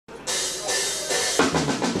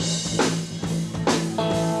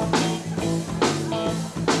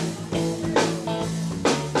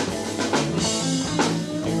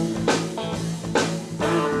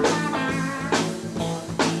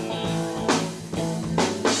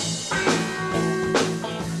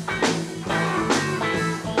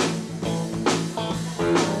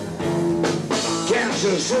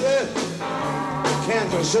Kansas City,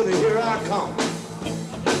 Kansas City, here I come.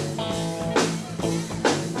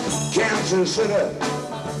 Kansas City,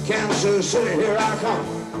 Kansas City, here I come.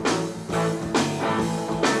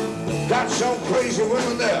 Got some crazy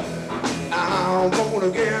women there, I'm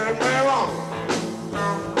gonna get me wrong.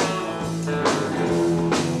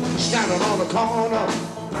 Standing on the corner,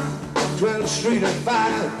 12th Street and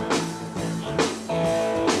Vine.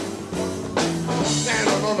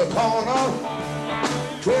 Standing on the corner,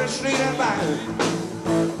 12th Street and Vine.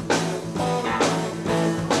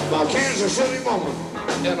 My Kansas City woman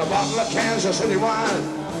in a bottle of Kansas City wine.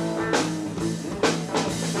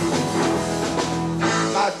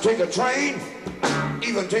 I'd take a train,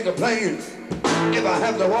 even take a plane. If I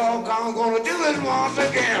have to walk, I'm gonna do it once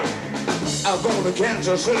again. I'm going to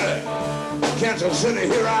Kansas City, Kansas City,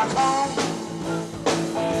 here I come.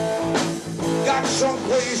 Got some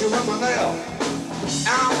crazy women there,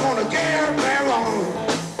 I'm gonna get me wrong.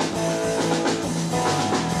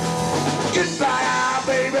 Goodbye,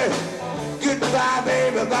 baby, goodbye,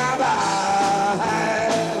 baby, bye-bye.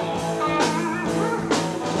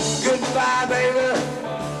 Goodbye, baby,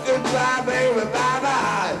 goodbye, baby,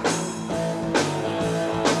 bye-bye.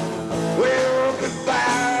 Well,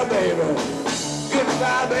 goodbye, baby,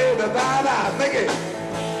 goodbye, baby, bye-bye. Mickey.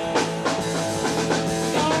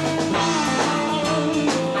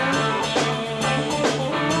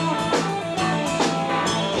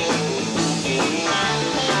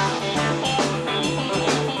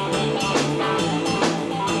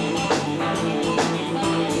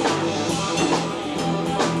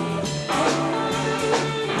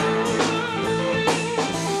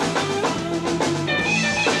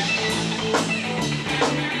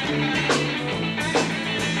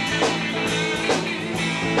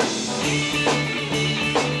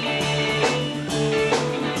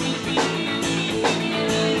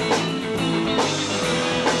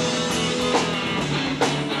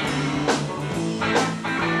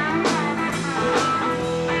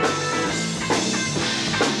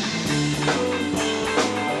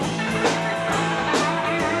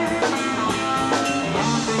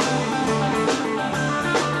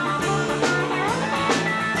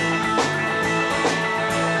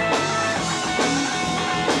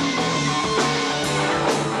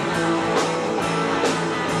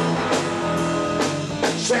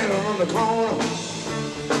 Standing on the corner,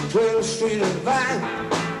 12th Street and Vine.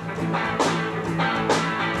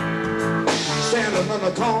 Standing on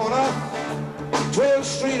the corner, 12th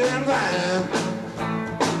Street and Vine.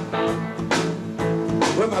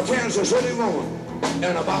 With my Kansas City woman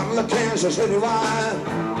and a bottle of Kansas City wine.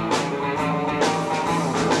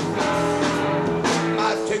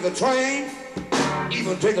 I'd take a train,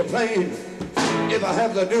 even take a plane. If I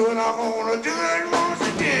have to do it, I'm gonna do it once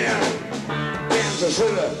again. Kansas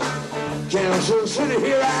City, Kansas City,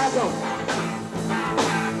 here I come.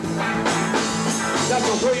 Got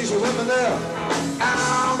some crazy women there,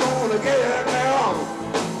 I'm gonna get there on.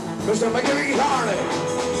 Mr. McGee Harley.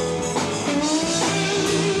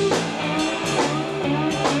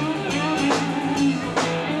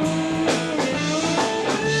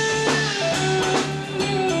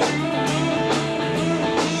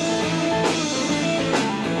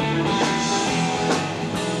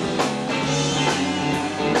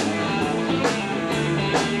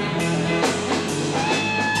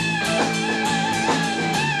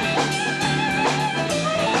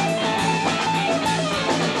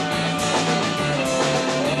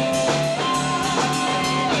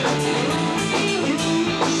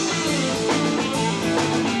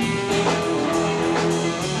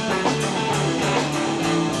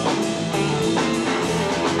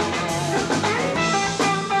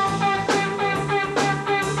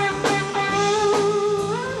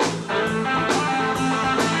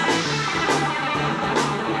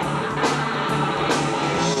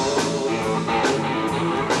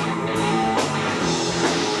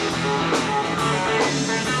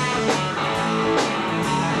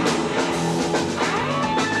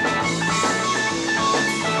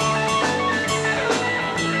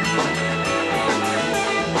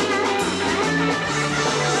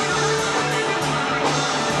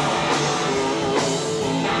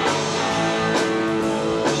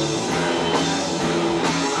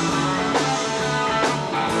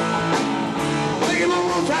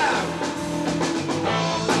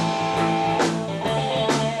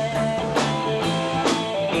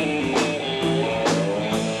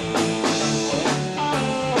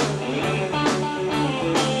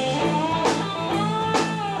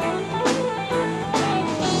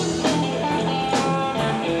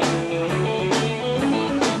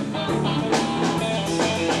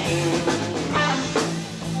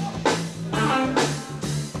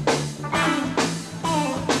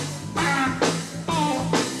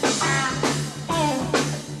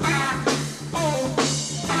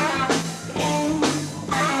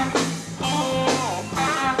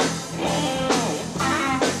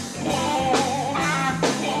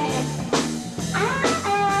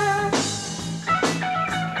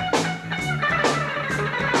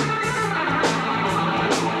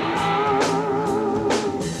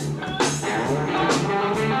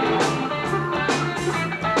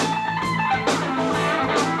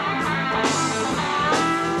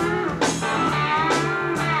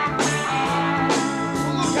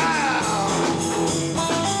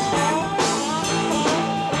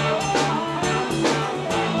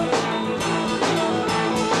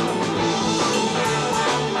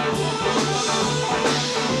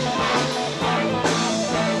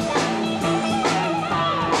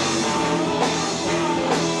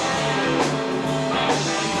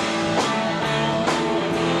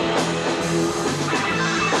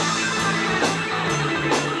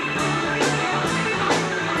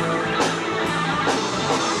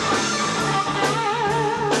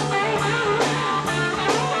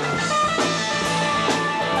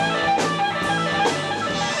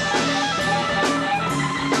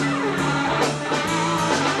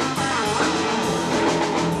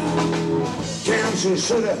 Kansas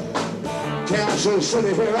City, Kansas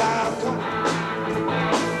City, here I come.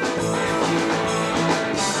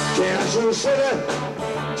 Kansas City,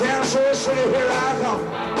 Kansas City, here I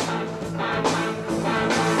come.